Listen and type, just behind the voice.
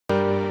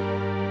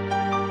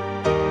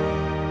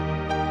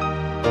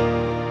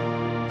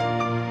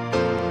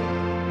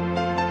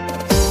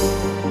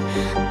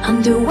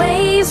Under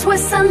waves where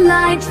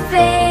sunlight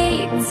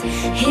fades,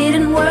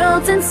 hidden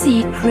worlds and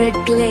secret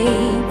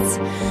glades.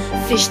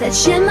 Fish that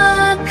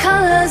shimmer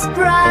colors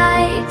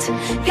bright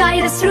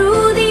guide us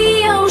through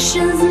the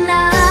ocean's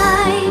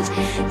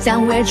night,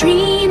 down where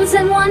dreams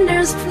and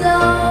wonders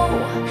flow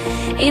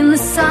in the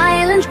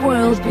silent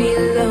world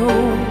below.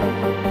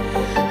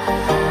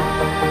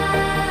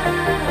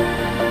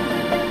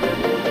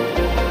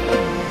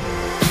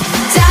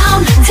 Down,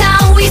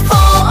 down we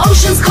fall,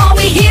 oceans call,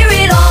 we hear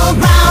it all.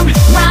 Round,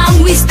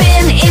 round we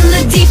spin, in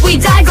the deep we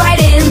dive right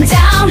in.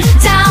 Down,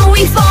 down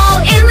we fall,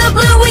 in the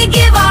blue we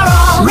give our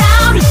all.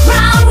 Round,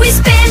 round we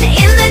spin,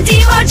 in the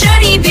deep our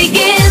journey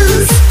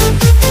begins.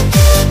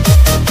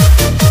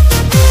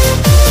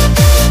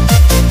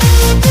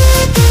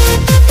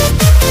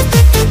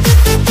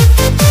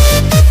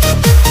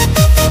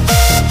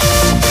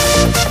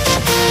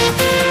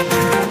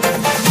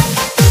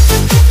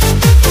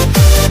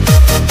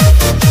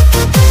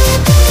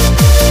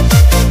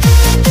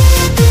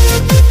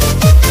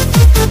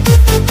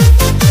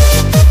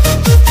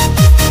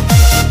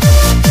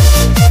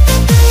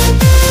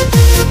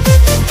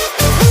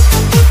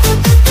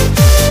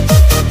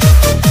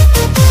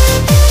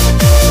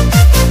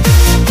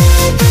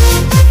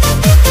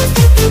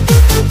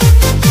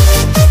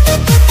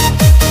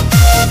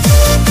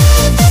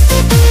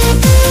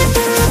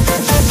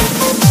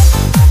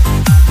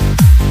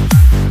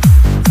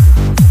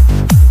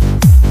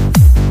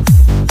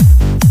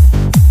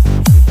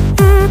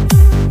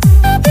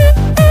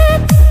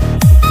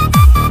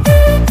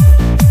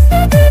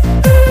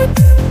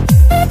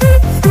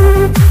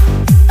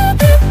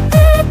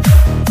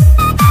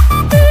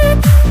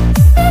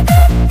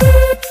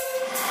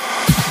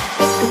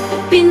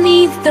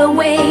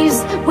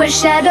 Where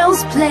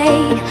shadows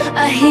play,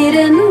 a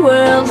hidden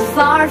world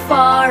far,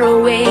 far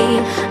away.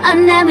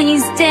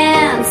 Anemones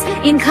dance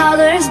in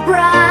colors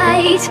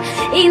bright,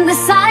 in the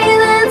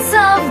silence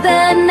of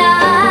the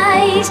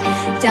night,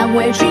 down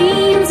where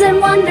dreams and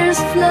wonders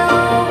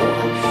flow,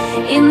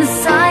 in the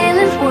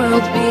silent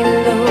world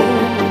below.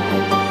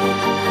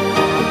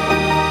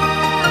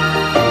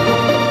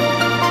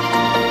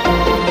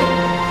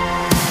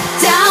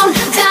 Down,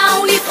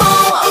 down we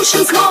fall,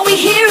 oceans call, we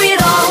hear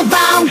it all.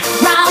 Round,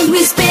 round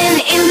we spin,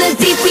 in the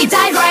deep we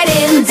dive right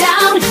in.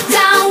 Down,